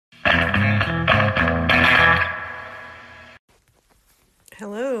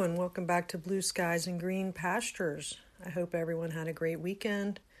Hello and welcome back to Blue Skies and Green Pastures. I hope everyone had a great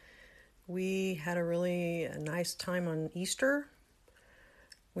weekend. We had a really nice time on Easter.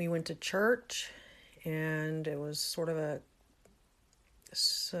 We went to church and it was sort of a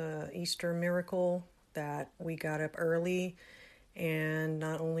Easter miracle that we got up early, and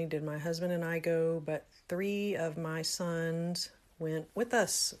not only did my husband and I go, but 3 of my sons went with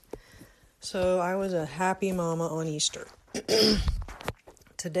us. So I was a happy mama on Easter.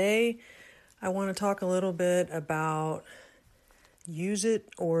 Today, I want to talk a little bit about use it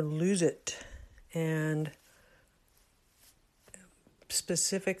or lose it, and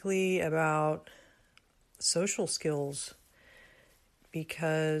specifically about social skills,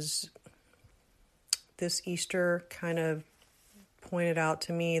 because this Easter kind of pointed out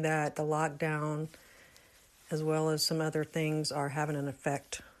to me that the lockdown, as well as some other things, are having an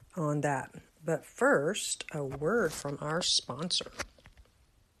effect on that. But first, a word from our sponsor.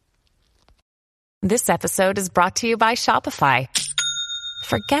 This episode is brought to you by Shopify.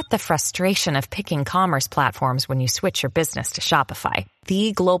 Forget the frustration of picking commerce platforms when you switch your business to Shopify,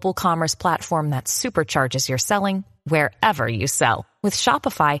 the global commerce platform that supercharges your selling wherever you sell. With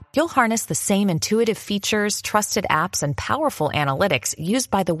Shopify, you'll harness the same intuitive features, trusted apps, and powerful analytics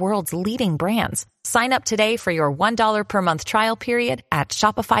used by the world's leading brands. Sign up today for your $1 per month trial period at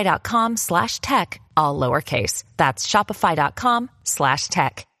shopify.com/tech, all lowercase. That's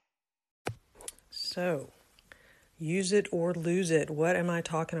shopify.com/tech. So, use it or lose it. What am I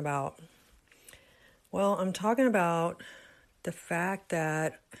talking about? Well, I'm talking about the fact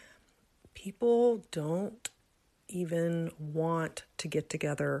that people don't even want to get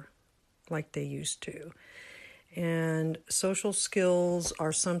together like they used to. And social skills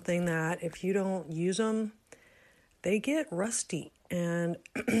are something that if you don't use them, they get rusty. And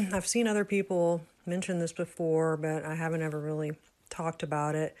I've seen other people mention this before, but I haven't ever really talked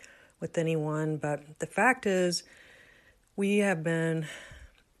about it with anyone. But the fact is, we have been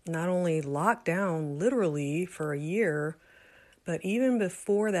not only locked down literally for a year, but even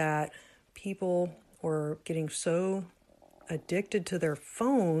before that, people were getting so addicted to their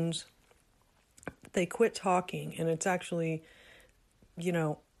phones that they quit talking. And it's actually,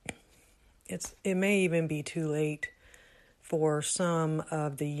 it may even be too late for some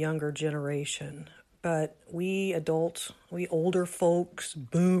of the younger generation. But we adults, we older folks,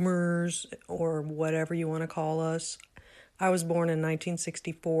 boomers, or whatever you want to call us. I was born in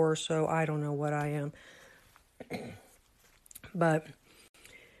 1964, so I don't know what I am. But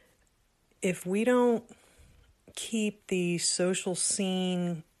if we don't keep the social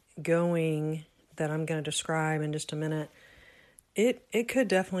scene going that I'm going to describe in just a minute, it could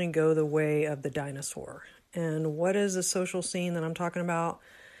definitely go the way of the dinosaur. And what is the social scene that I'm talking about?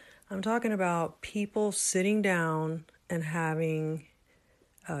 I'm talking about people sitting down and having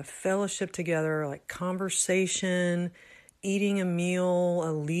a fellowship together, like conversation, eating a meal,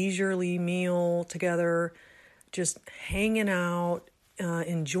 a leisurely meal together, just hanging out,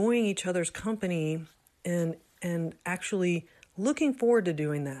 enjoying each other's company, and actually looking forward to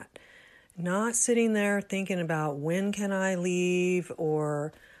doing that. Not sitting there thinking about when can I leave,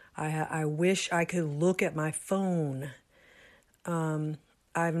 or I wish I could look at my phone.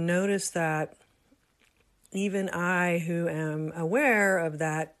 I've noticed that even I, who am aware of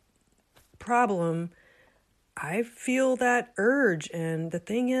that problem, I feel that urge. And the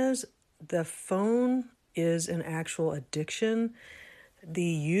thing is, the phone is an actual addiction. The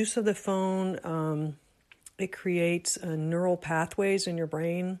use of the phone, it creates neural pathways in your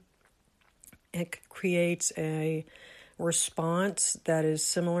brain. It creates a response that is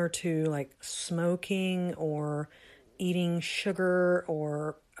similar to like smoking or eating sugar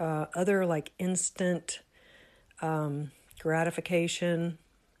or other like instant gratification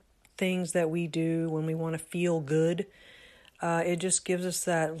things that we do when we want to feel good. It just gives us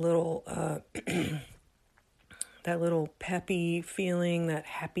that little that little peppy feeling, that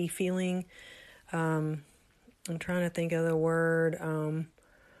happy feeling. I'm trying to think of the word.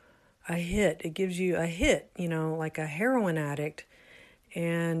 A hit. It gives you a hit, like a heroin addict.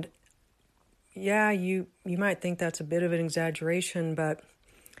 And yeah, you might think that's a bit of an exaggeration, but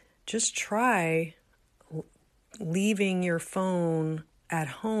just try leaving your phone at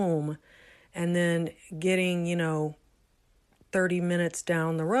home and then getting, 30 minutes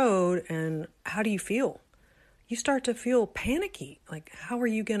down the road, and how do you feel? You start to feel panicky. Like, how are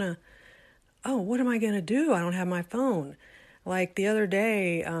you what am I going to do? I don't have my phone. Like the other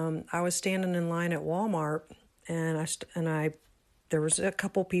day, I was standing in line at Walmart, and there was a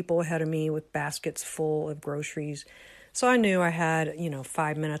couple people ahead of me with baskets full of groceries. So I knew I had,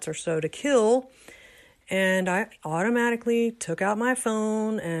 5 minutes or so to kill. And I automatically took out my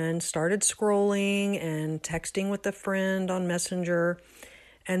phone and started scrolling and texting with a friend on Messenger.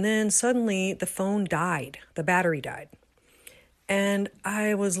 And then suddenly the phone died. The battery died. And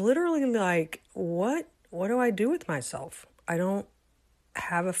I was literally like, what do I do with myself? I don't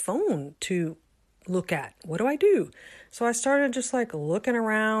have a phone to look at. What do I do? So I started just like looking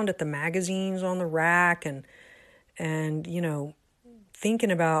around at the magazines on the rack and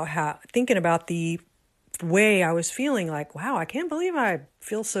thinking about the way I was feeling, like, wow, I can't believe I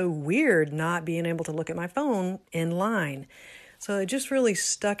feel so weird not being able to look at my phone in line. So it just really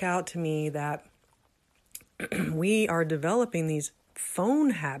stuck out to me that we are developing these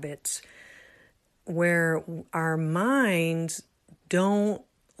phone habits where our minds don't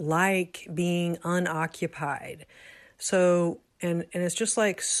like being unoccupied. So, and it's just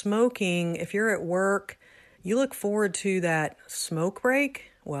like smoking. If you're at work, you look forward to that smoke break.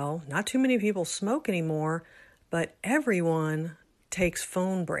 Well, not too many people smoke anymore, but everyone takes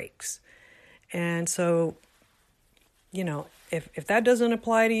phone breaks. And so, if that doesn't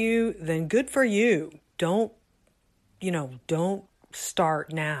apply to you, then good for you. Don't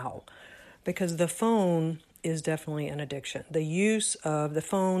start now, because the phone is definitely an addiction. The use of the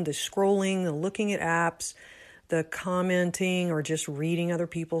phone, the scrolling, the looking at apps, the commenting or just reading other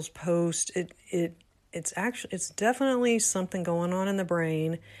people's posts, it's definitely something going on in the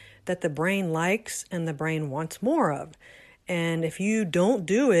brain that the brain likes and the brain wants more of. And if you don't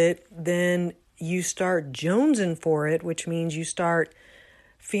do it, then you start jonesing for it, which means you start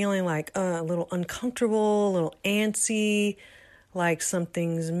feeling like a little uncomfortable, a little antsy, like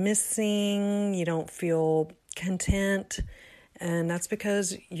something's missing. You don't feel content. And that's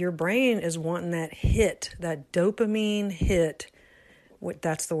because your brain is wanting that hit, that dopamine hit.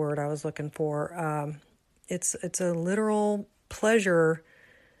 That's the word I was looking for. It's a literal pleasure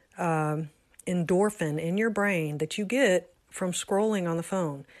endorphin in your brain that you get from scrolling on the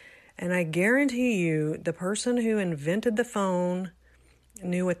phone. And I guarantee you, the person who invented the phone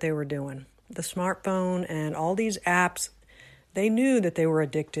knew what they were doing. The smartphone and all these apps, they knew that they were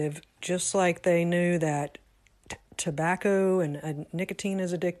addictive, just like they knew that tobacco and nicotine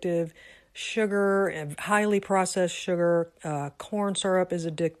is addictive, sugar, highly processed sugar, corn syrup is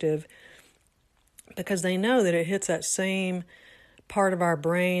addictive, because they know that it hits that same part of our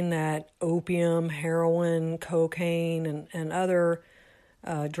brain that opium, heroin, cocaine, and other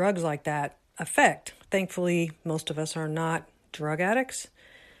drugs like that affect. Thankfully, most of us are not drug addicts,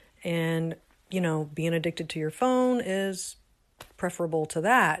 and being addicted to your phone is preferable to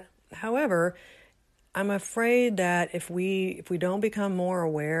that. However, I'm afraid that if we don't become more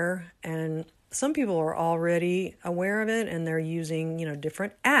aware, and some people are already aware of it and they're using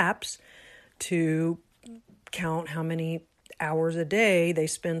different apps to count how many hours a day they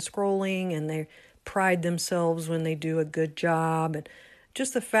spend scrolling, and they pride themselves when they do a good job. And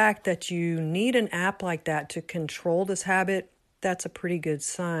just the fact that you need an app like that to control this habit, that's a pretty good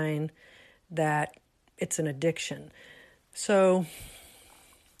sign that it's an addiction. So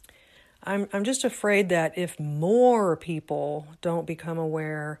I'm just afraid that if more people don't become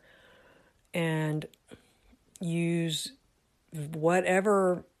aware and use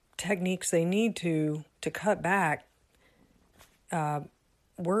whatever techniques they need to cut back,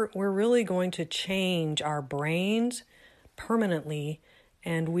 we're really going to change our brains permanently,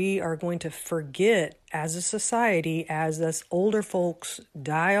 and we are going to forget as a society, as us older folks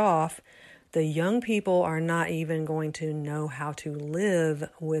die off. The young people are not even going to know how to live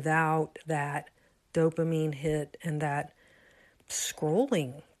without that dopamine hit and that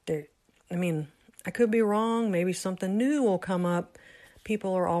scrolling. I could be wrong. Maybe something new will come up.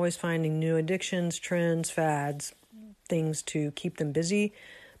 People are always finding new addictions, trends, fads, things to keep them busy.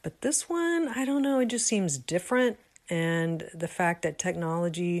 But this one, I don't know, it just seems different. And the fact that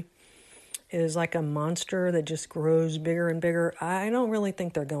technology is like a monster that just grows bigger and bigger, I don't really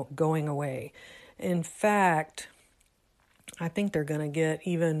think they're going away. In fact, I think they're going to get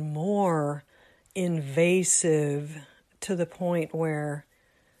even more invasive, to the point where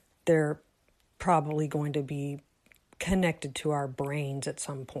they're probably going to be connected to our brains at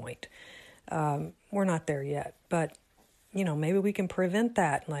some point. We're not there yet, but maybe we can prevent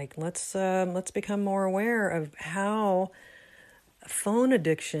that. Like, let's become more aware of how phone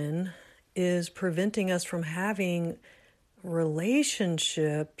addiction is preventing us from having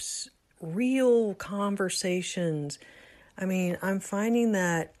relationships, real conversations. I'm finding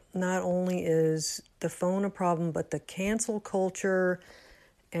that not only is the phone a problem, but the cancel culture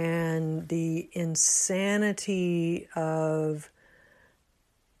and the insanity of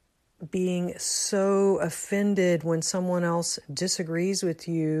being so offended when someone else disagrees with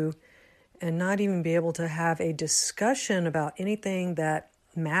you and not even be able to have a discussion about anything that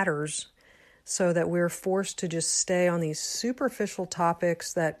matters, so that we're forced to just stay on these superficial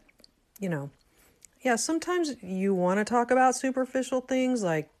topics that, yeah, sometimes you want to talk about superficial things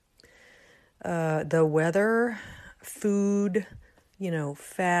like the weather, food,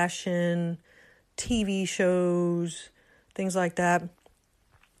 fashion, TV shows, things like that.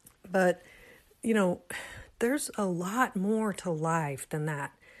 But, there's a lot more to life than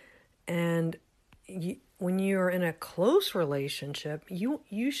that. And when you're in a close relationship,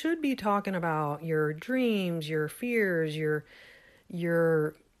 you should be talking about your dreams, your fears, your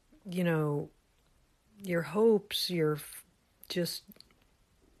your hopes, your just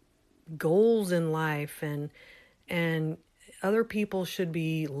goals in life, and other people should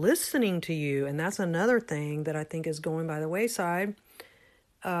be listening to you. And that's another thing that I think is going by the wayside.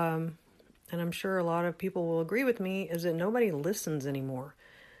 And I'm sure a lot of people will agree with me, is that nobody listens anymore,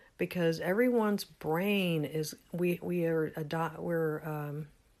 because everyone's brain is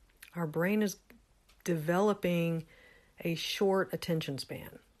our brain is developing a short attention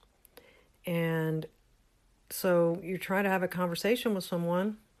span. And so you're trying to have a conversation with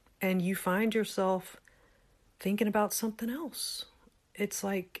someone and you find yourself thinking about something else. It's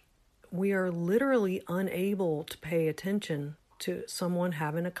like we are literally unable to pay attention to someone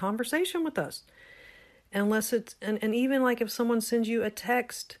having a conversation with us. Unless it's, and even like if someone sends you a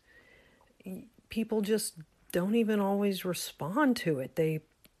text, people just don't even always respond to it.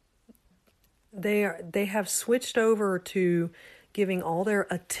 They have switched over to giving all their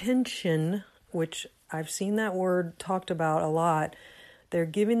attention, which I've seen that word talked about a lot. They're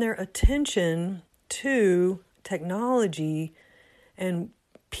giving their attention to technology and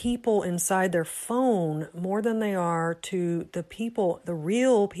people inside their phone more than they are to the people, the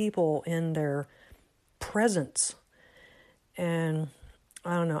real people in their presence. And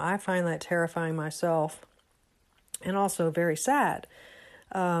I don't know, I find that terrifying myself, and also very sad.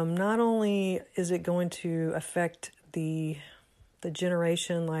 Not only is it going to affect the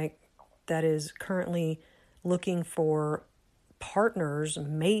generation like that is currently looking for partners,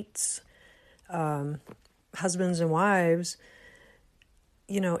 mates, husbands and wives,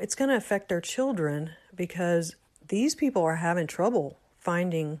 it's going to affect their children, because these people are having trouble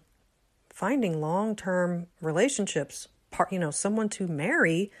finding long-term relationships, someone to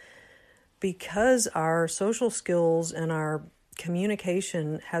marry, because our social skills and our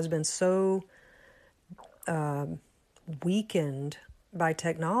communication has been so weakened by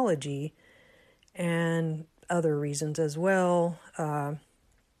technology and other reasons as well.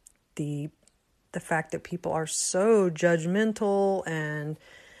 The fact that people are so judgmental and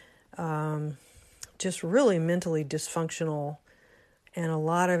just really mentally dysfunctional, and a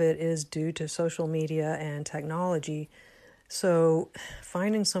lot of it is due to social media and technology. So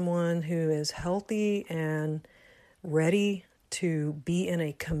finding someone who is healthy and ready to be in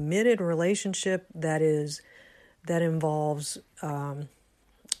a committed relationship that involves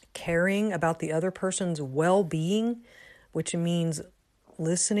caring about the other person's well-being, which means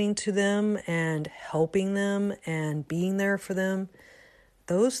listening to them and helping them and being there for them,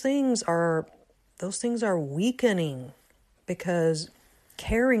 those things are weakening, because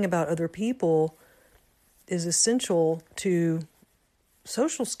caring about other people is essential to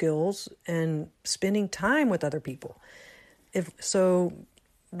social skills and spending time with other people.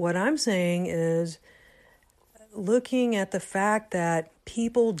 What I'm saying is looking at the fact that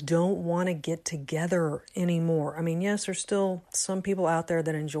people don't want to get together anymore. I mean, yes, there's still some people out there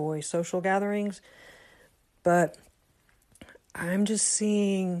that enjoy social gatherings, but I'm just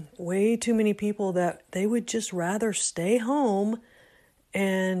seeing way too many people that they would just rather stay home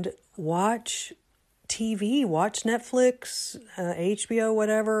and watch TV, watch Netflix, HBO,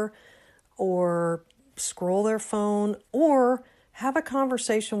 whatever, or scroll their phone, or have a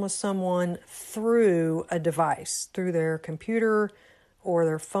conversation with someone through a device, through their computer or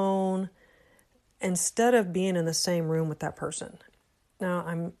their phone, instead of being in the same room with that person.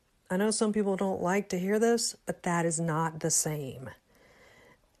 Now, I know some people don't like to hear this, but that is not the same.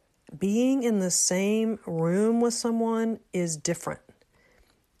 Being in the same room with someone is different.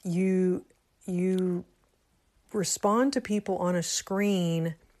 You respond to people on a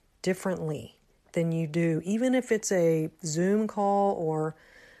screen differently than you do. Even if it's a Zoom call or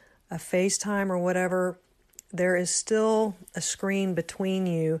a FaceTime or whatever, there is still a screen between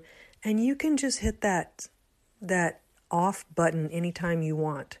you, and you can just hit that off button anytime you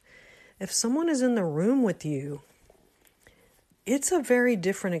want. If someone is in the room with you, it's a very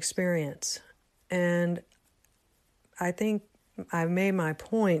different experience. And I think I've made my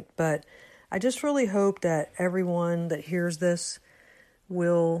point, but I just really hope that everyone that hears this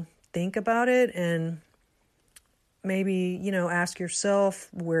will think about it and maybe, ask yourself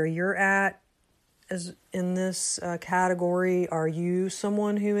where you're at as in this category. Are you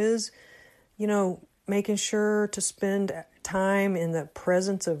someone who is, making sure to spend time in the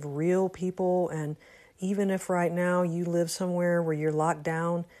presence of real people? And even if right now you live somewhere where you're locked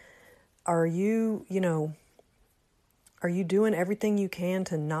down, are you doing everything you can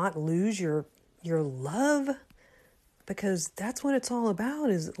to not lose your love? Because that's what it's all about,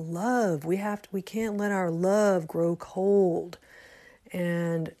 is love. We can't let our love grow cold.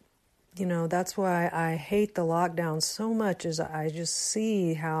 And, that's why I hate the lockdown so much, is I just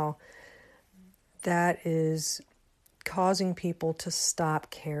see how that is causing people to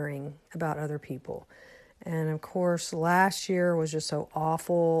stop caring about other people. And of course, last year was just so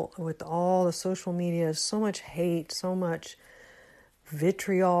awful with all the social media, so much hate, so much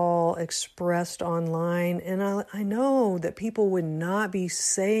vitriol expressed online. And I know that people would not be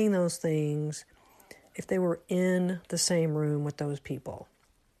saying those things if they were in the same room with those people.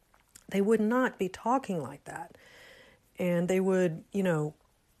 They would not be talking like that. And they would,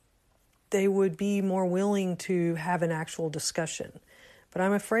 they would be more willing to have an actual discussion. But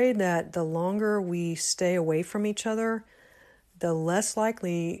I'm afraid that the longer we stay away from each other, the less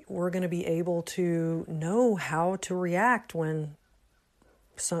likely we're going to be able to know how to react when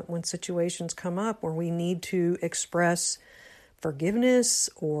situations come up where we need to express forgiveness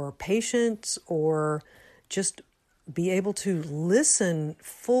or patience, or just be able to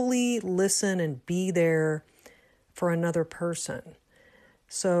fully listen and be there for another person.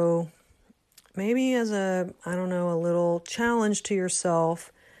 So maybe as a little challenge to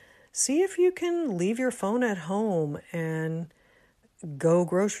yourself, see if you can leave your phone at home and go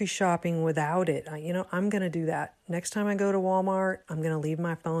grocery shopping without it. I'm going to do that. Next time I go to Walmart, I'm going to leave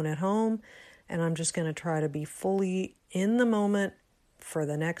my phone at home, and I'm just going to try to be fully in the moment for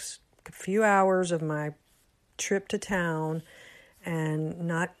the next few hours of my trip to town, and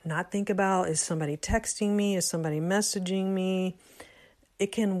not think about, is somebody texting me? Is somebody messaging me?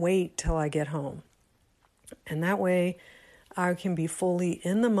 It can wait till I get home. And that way I can be fully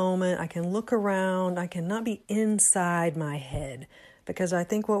in the moment. I can look around. I cannot be inside my head. Because I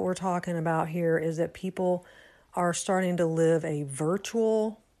think what we're talking about here is that people are starting to live a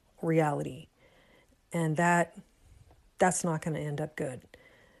virtual reality. And that's not going to end up good.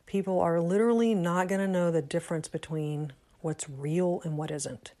 People are literally not going to know the difference between what's real and what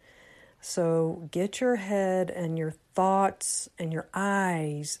isn't. So get your head and your thoughts and your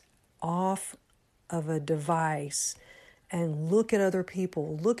eyes off of a device and look at other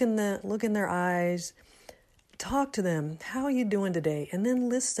people. Look in their eyes. Talk to them. How are you doing today? And then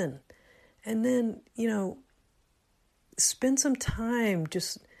listen. And then, spend some time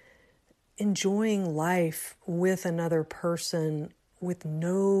just enjoying life with another person with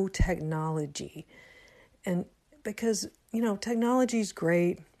no technology. And because, technology is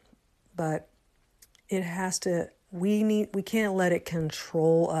great, but we can't let it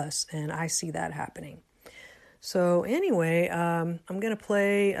control us. And I see that happening. So anyway, I'm going to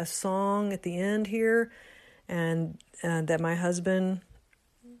play a song at the end here, and that my husband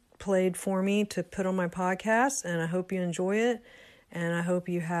played for me to put on my podcast, and I hope you enjoy it, and I hope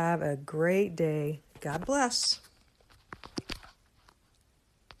you have a great day. God bless.